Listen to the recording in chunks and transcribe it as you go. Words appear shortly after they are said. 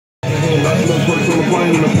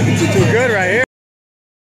Too good right here.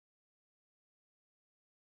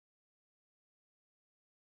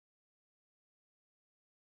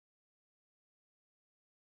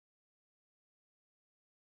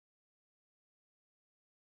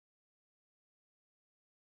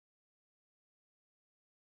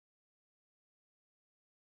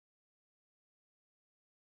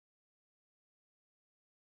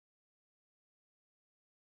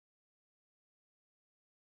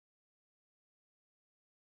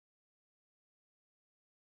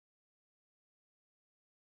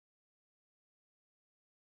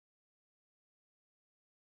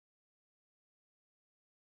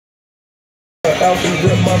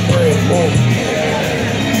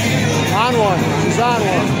 On one. He's on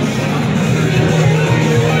one.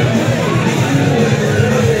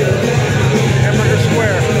 Hamburger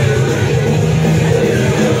Square.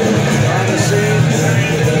 On the scene.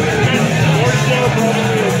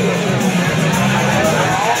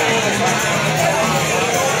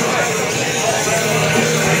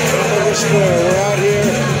 Hamburger Square. We're out here.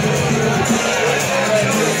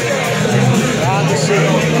 On the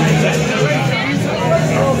scene.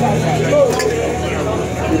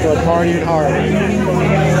 People are partying hard.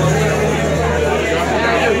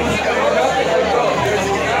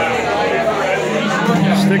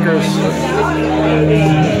 Stickers.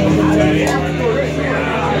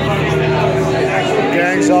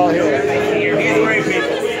 Gang's all here.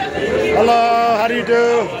 Hello, how do you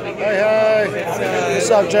do? Hey, hey. What's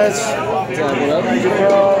up, gents? Thank you,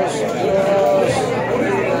 bros.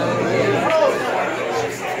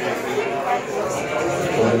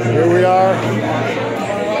 Here we are.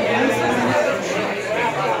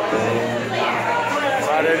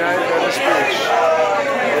 Friday night, Venice Beach.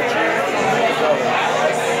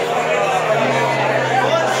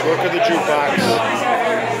 Let's look at the jukebox.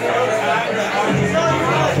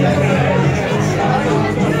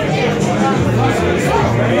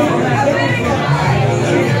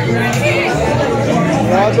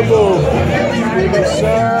 We're on the move. Excuse me,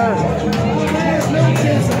 sir.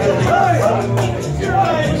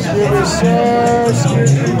 Excuse me, sir.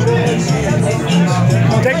 Excuse me, gents.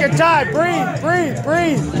 Take your time. Breathe, breathe,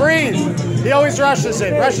 breathe, breathe. He always rushes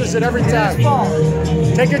it every time.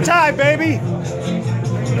 Take your time, baby.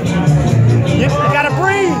 You gotta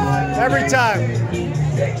breathe every time.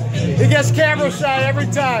 He gets camera shy every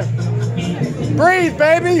time. Breathe,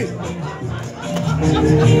 baby.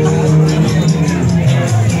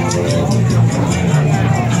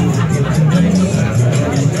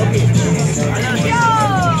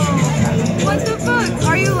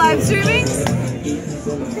 Live streaming?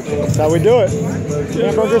 That's how we do it.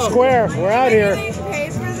 Hamburger Square. We're out here.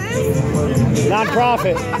 Paid for this?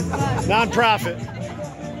 Non-profit. Non-profit.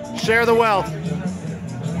 Share the wealth.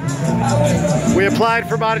 We applied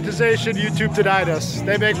for monetization. YouTube denied us.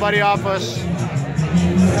 They make money off us.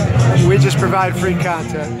 We just provide free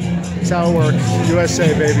content. That's how it works.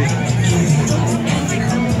 USA, baby.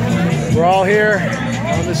 We're all here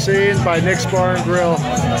on the scene by Nick's Bar and Grill,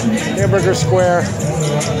 Hamburger Square.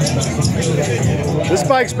 This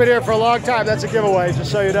bike's been here for a long time. That's a giveaway,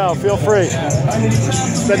 just so you know. Feel free.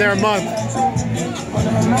 It's been there a month.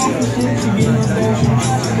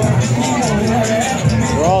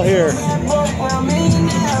 We're all here.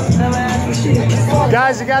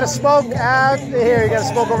 Guys, you gotta smoke out here. You gotta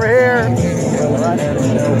smoke over here.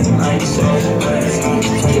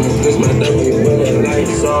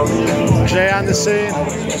 Jay on the scene.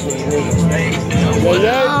 We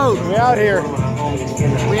out here.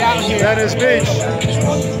 We out here. Venice Beach,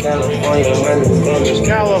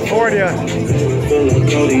 California.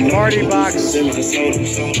 Party box.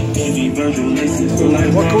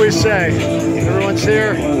 What can we say? Everyone's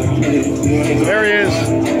here. There he is,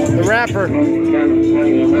 the rapper.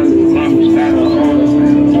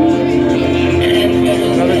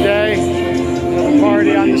 Another day, another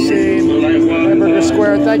party on the scene. Hamburger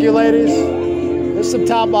Square. Thank you, ladies. There's some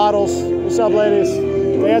top models. What's up, ladies?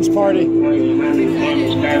 Dance party.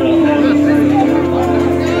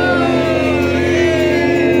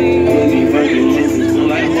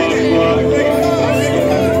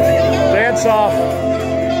 Dance off.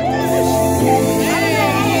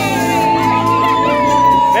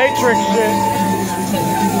 Matrix shit.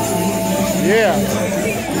 Yeah.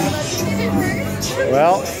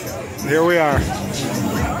 Well, here we are.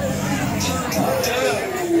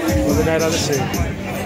 Another night on the scene.